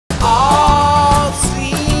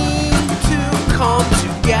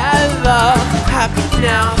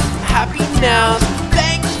now,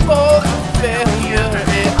 thanks for the failure.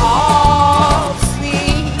 It all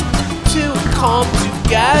seems to come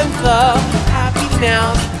together. Happy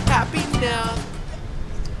now, happy now.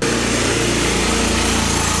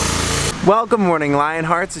 Well, good morning,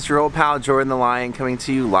 Lionhearts. It's your old pal Jordan the Lion coming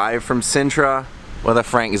to you live from Sintra with a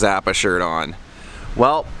Frank Zappa shirt on.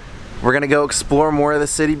 Well, we're gonna go explore more of the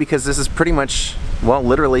city because this is pretty much, well,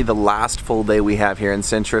 literally the last full day we have here in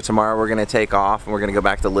Sintra. Tomorrow we're gonna take off and we're gonna go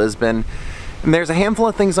back to Lisbon. And there's a handful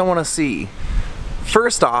of things I wanna see.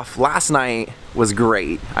 First off, last night was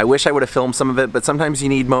great. I wish I would have filmed some of it, but sometimes you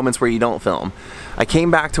need moments where you don't film. I came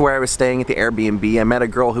back to where I was staying at the Airbnb. I met a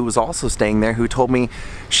girl who was also staying there who told me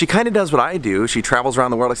she kind of does what I do. She travels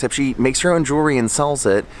around the world, except she makes her own jewelry and sells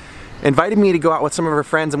it. Invited me to go out with some of her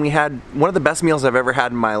friends, and we had one of the best meals I've ever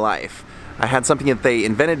had in my life. I had something that they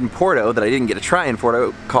invented in Porto that I didn't get to try in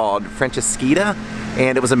Porto called Francesquita,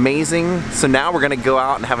 and it was amazing. So now we're gonna go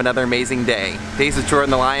out and have another amazing day. Daze with Jordan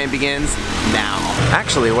the Lion begins now.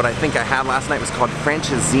 Actually, what I think I had last night was called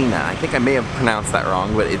Francesina. I think I may have pronounced that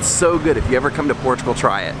wrong, but it's so good. If you ever come to Portugal,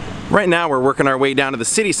 try it. Right now we're working our way down to the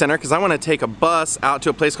city center because I want to take a bus out to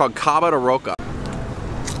a place called Cabo Da Roca.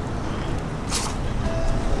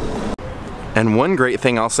 And one great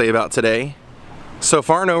thing I'll say about today, so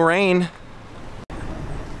far no rain.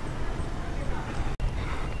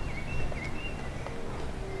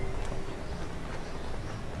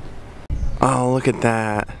 Oh, look at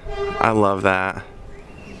that. I love that.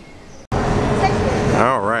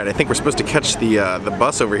 Alright, I think we're supposed to catch the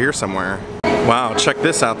bus over here somewhere. Wow, check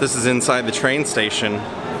this out. This is inside the train station.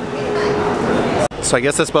 So I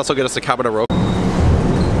guess this bus will get us to Cabo Da Roca.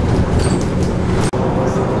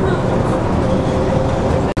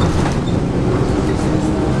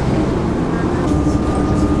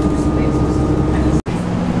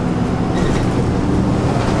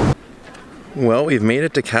 Well, we've made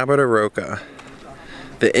it to Cabo Da Roca,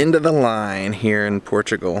 the end of the line here in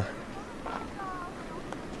Portugal.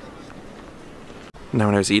 Now,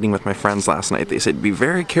 when I was eating with my friends last night, they said, be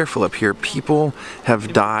very careful up here. People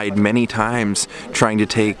have died many times trying to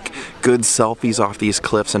take good selfies off these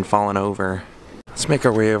cliffs and fallen over. Let's make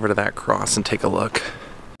our way over to that cross and take a look.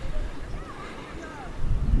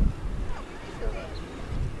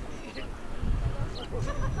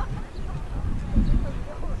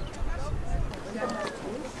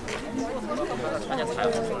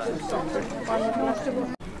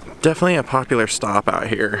 Definitely a popular stop out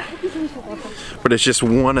here, but it's just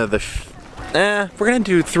one of the we're gonna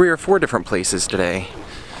do 3 or 4 different places today,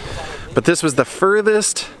 but this was the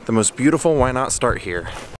furthest, the most beautiful. Why not start here?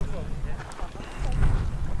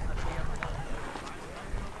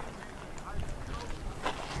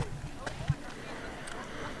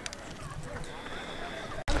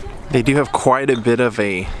 They do have quite a bit of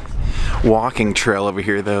a walking trail over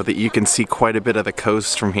here though, that you can see quite a bit of the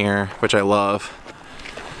coast from here, which I love.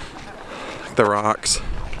 The rocks.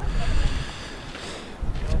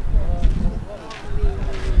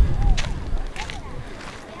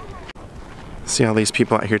 See all these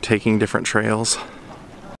people out here taking different trails.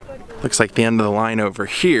 Looks like the end of the line over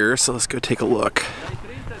here, so let's go take a look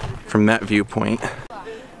from that viewpoint.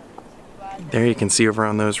 There you can see over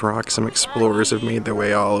on those rocks some explorers have made their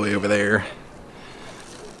way all the way over there.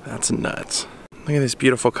 That's nuts. Look at this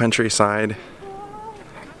beautiful countryside.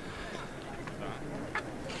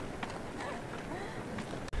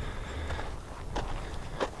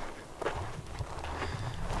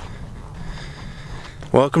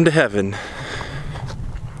 Welcome to heaven.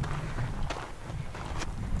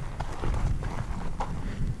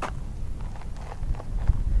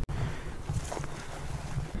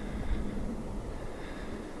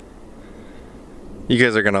 You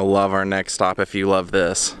guys are gonna love our next stop if you love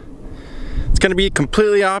this. It's gonna be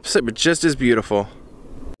completely opposite, but just as beautiful.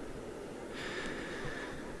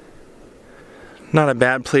 Not a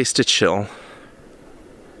bad place to chill.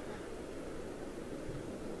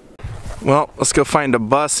 Well, let's go find a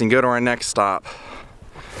bus and go to our next stop.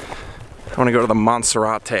 I want to go to the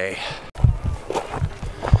Monserrate.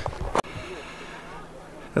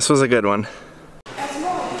 This was a good one.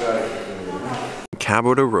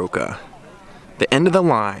 Cabo Da Roca, the end of the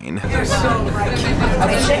line.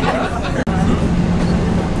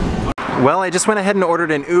 Well, I just went ahead and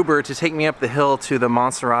ordered an Uber to take me up the hill to the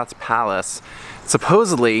Monserrate's Palace.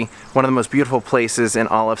 Supposedly one of the most beautiful places in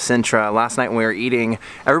all of Sintra. Last night when we were eating,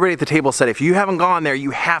 everybody at the table said, if you haven't gone there,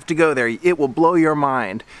 you have to go there. It will blow your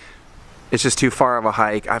mind. It's just too far of a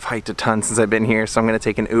hike. I've hiked a ton since I've been here, so I'm gonna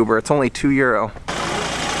take an Uber. It's only €2.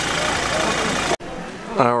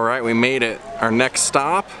 All right, we made it. Our next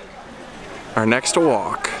stop, our next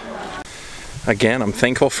walk. Again, I'm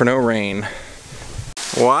thankful for no rain.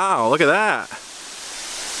 Wow, look at that.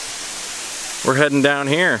 We're heading down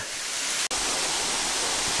here.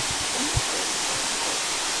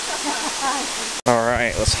 All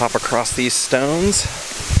right, let's hop across these stones.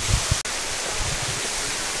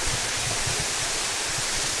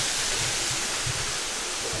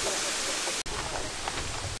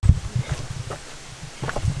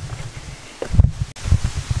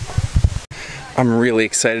 I'm really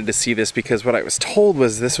excited to see this because what I was told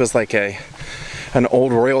was this was like an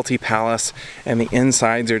old royalty palace and the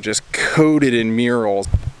insides are just coated in murals.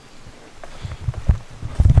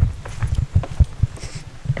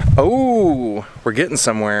 Oh, we're getting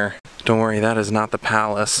somewhere. Don't worry, that is not the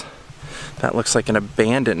palace. That looks like an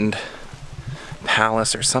abandoned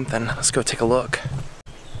palace or something. Let's go take a look.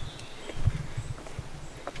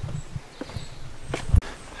 I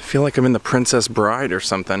feel like I'm in The Princess Bride or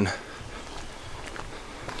something.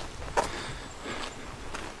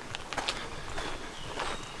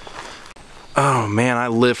 Oh man, I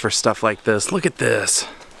live for stuff like this. Look at this.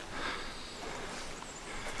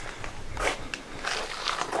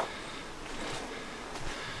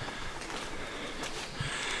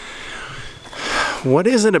 What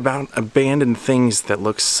is it about abandoned things that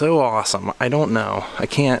looks so awesome? I don't know. I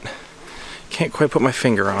can't quite put my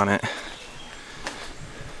finger on it.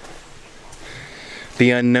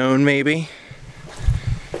 The unknown, maybe?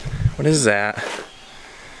 What is that?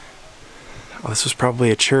 Oh, this was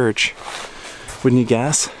probably a church. Wouldn't you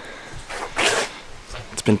guess?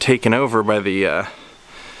 It's been taken over by the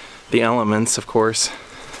elements, of course.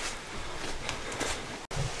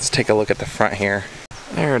 Let's take a look at the front here.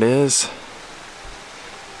 There it is.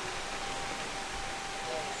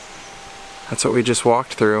 That's what we just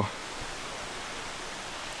walked through.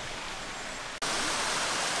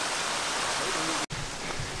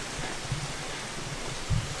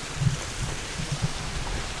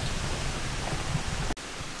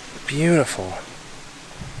 Beautiful.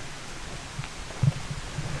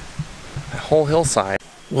 That whole hillside.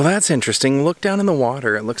 Well, that's interesting. Look down in the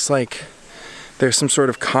water. It looks like there's some sort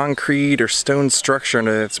of concrete or stone structure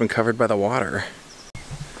that's been covered by the water.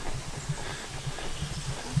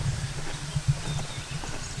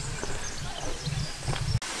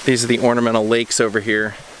 These are the ornamental lakes over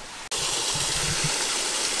here.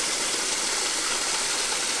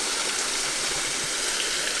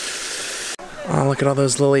 Oh, look at all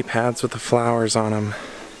those lily pads with the flowers on them.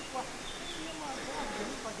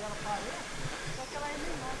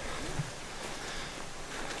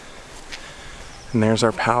 And there's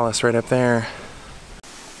our palace right up there.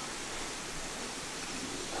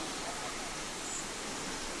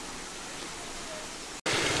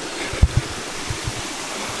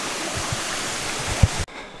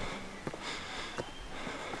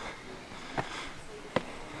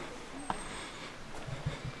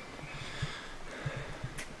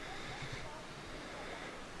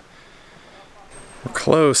 We're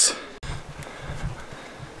close.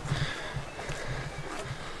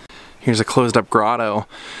 Here's a closed up grotto,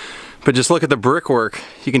 but just look at the brickwork.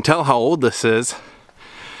 You can tell how old this is.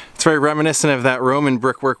 It's very reminiscent of that Roman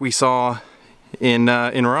brickwork we saw in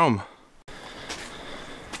Rome.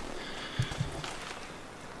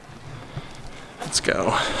 Let's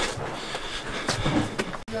go.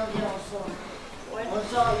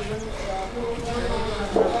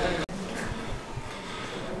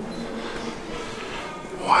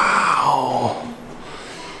 Wow.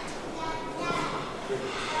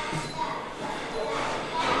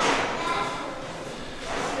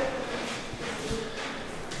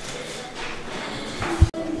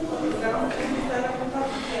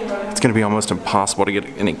 It's gonna be almost impossible to get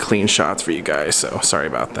any clean shots for you guys, so sorry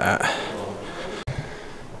about that.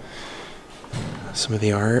 Some of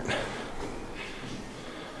the art.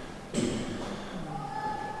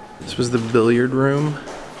 This was the billiard room.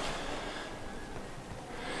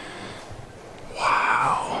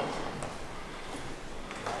 Wow.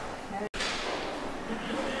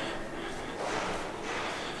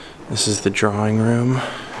 This is the drawing room.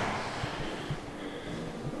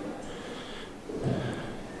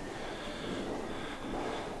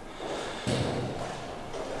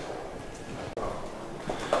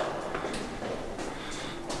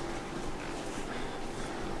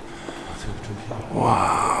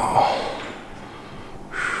 Wow.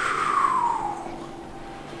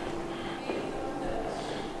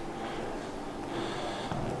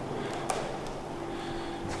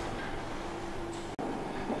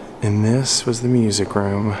 And this was the music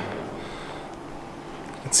room.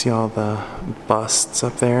 You can see all the busts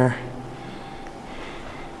up there.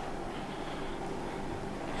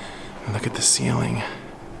 And look at the ceiling.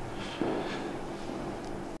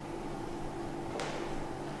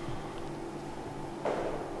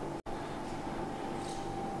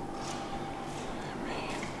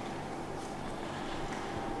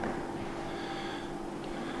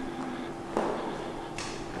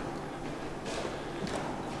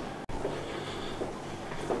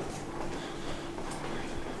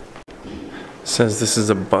 says this is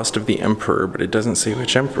a bust of the emperor, but it doesn't say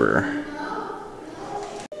which emperor.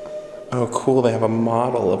 Oh cool, they have a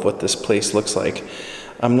model of what this place looks like.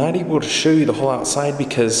 I'm not able to show you the whole outside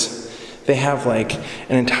because they have like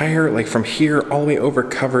an entire, like from here all the way over,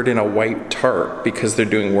 covered in a white tarp because they're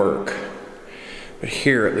doing work. But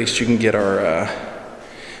here at least you can get our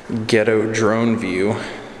ghetto drone view.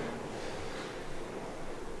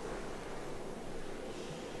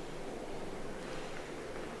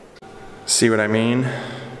 See what I mean?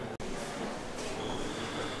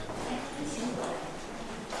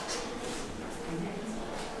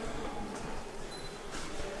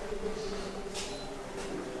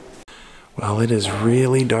 Well, it is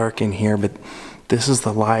really dark in here, but this is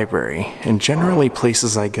the library. And generally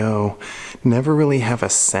places I go never really have a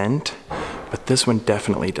scent, but this one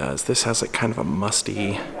definitely does. This has like kind of a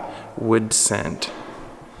musty wood scent.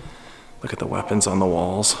 Look at the weapons on the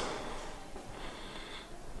walls.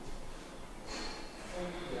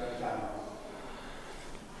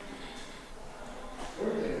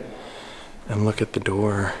 And look at the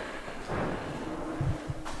door.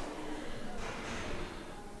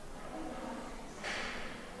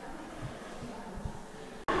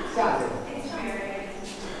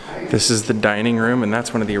 This is the dining room, and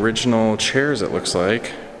that's one of the original chairs, it looks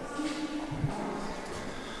like.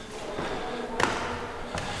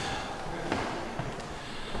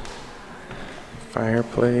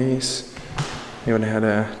 Fireplace. They would have had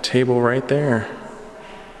a table right there.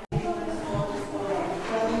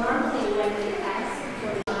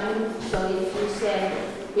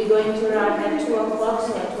 We're going to arrive at 2 o'clock,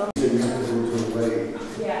 so at 12.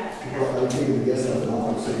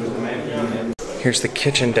 Here's the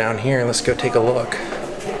kitchen down here. Let's go take a look.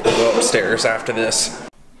 We'll go upstairs after this.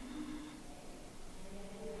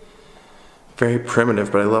 Very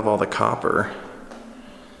primitive, but I love all the copper.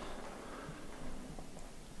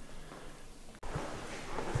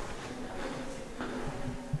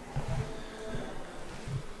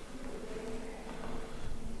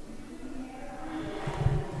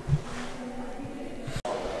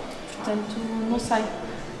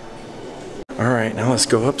 All right, now let's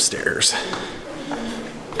go upstairs.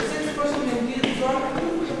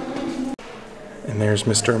 And there's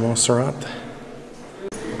Mr. Monserrate.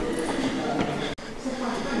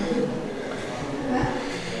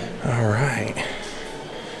 All right.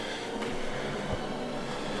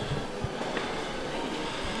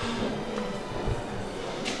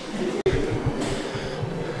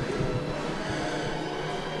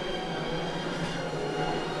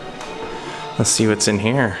 Let's see what's in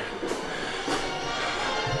here.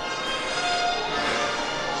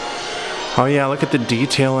 Oh yeah, look at the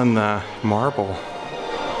detail in the marble.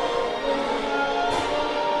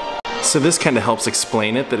 So this kind of helps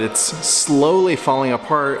explain it, that it's slowly falling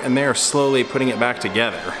apart and they're slowly putting it back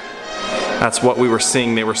together. That's what we were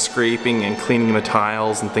seeing. They were scraping and cleaning the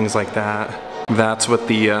tiles and things like that. That's what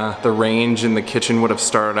the range in the kitchen would have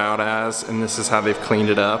started out as, and this is how they've cleaned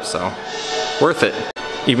it up, so worth it.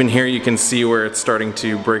 Even here you can see where it's starting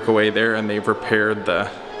to break away there, and they've repaired the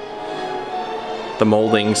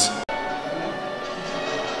moldings.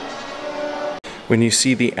 When you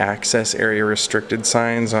see the access area restricted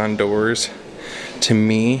signs on doors, to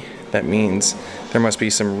me, that means there must be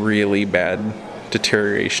some really bad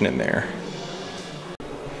deterioration in there.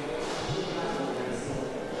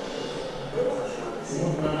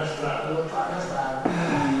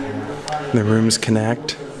 The rooms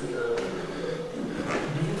connect.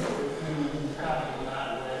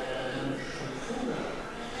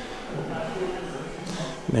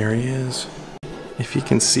 There he is. If you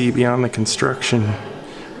can see beyond the construction,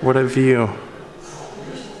 what a view.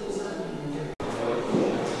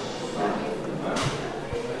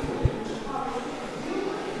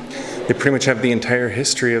 They pretty much have the entire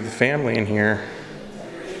history of the family in here.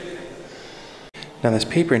 Now this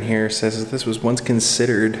paper in here says that this was once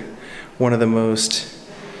considered one of the most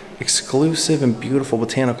exclusive and beautiful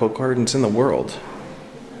botanical gardens in the world.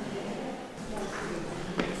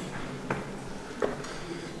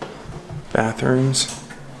 Bathrooms.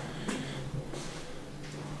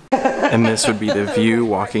 And this would be the view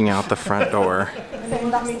walking out the front door.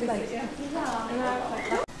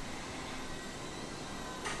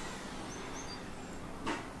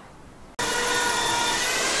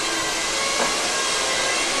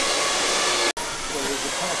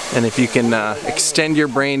 And if you can extend your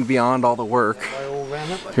brain beyond all the work,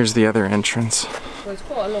 here's the other entrance. Well, it's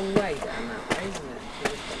quite a long way down that way, isn't it?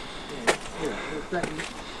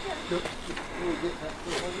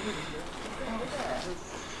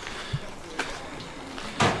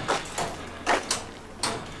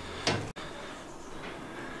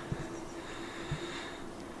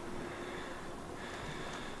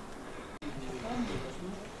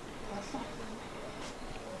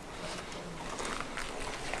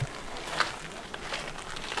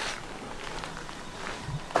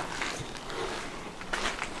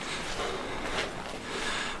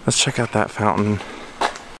 Let's check out that fountain.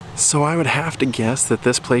 So I would have to guess that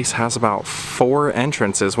this place has about 4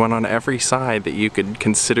 entrances, one on every side that you could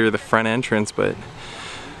consider the front entrance, but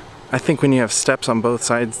I think when you have steps on both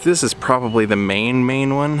sides, this is probably the main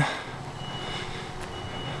one.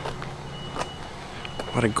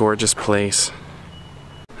 What a gorgeous place.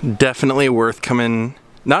 Definitely worth coming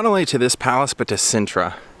not only to this palace, but to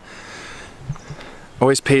Sintra.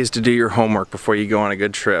 Always pays to do your homework before you go on a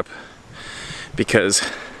good trip, because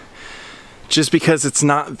just because it's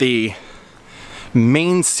not the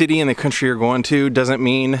main city in the country you're going to doesn't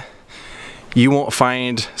mean you won't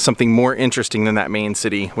find something more interesting than that main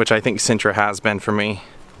city, which I think Sintra has been for me.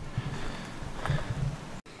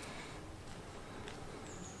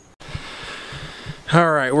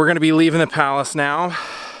 Alright, we're gonna be leaving the palace now.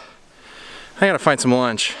 I gotta find some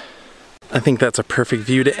lunch. I think that's a perfect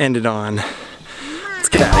view to end it on. Let's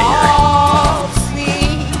get out of here. All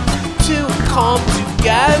seem to come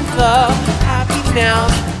together. Happy now,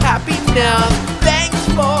 thanks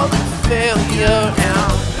for the failure. And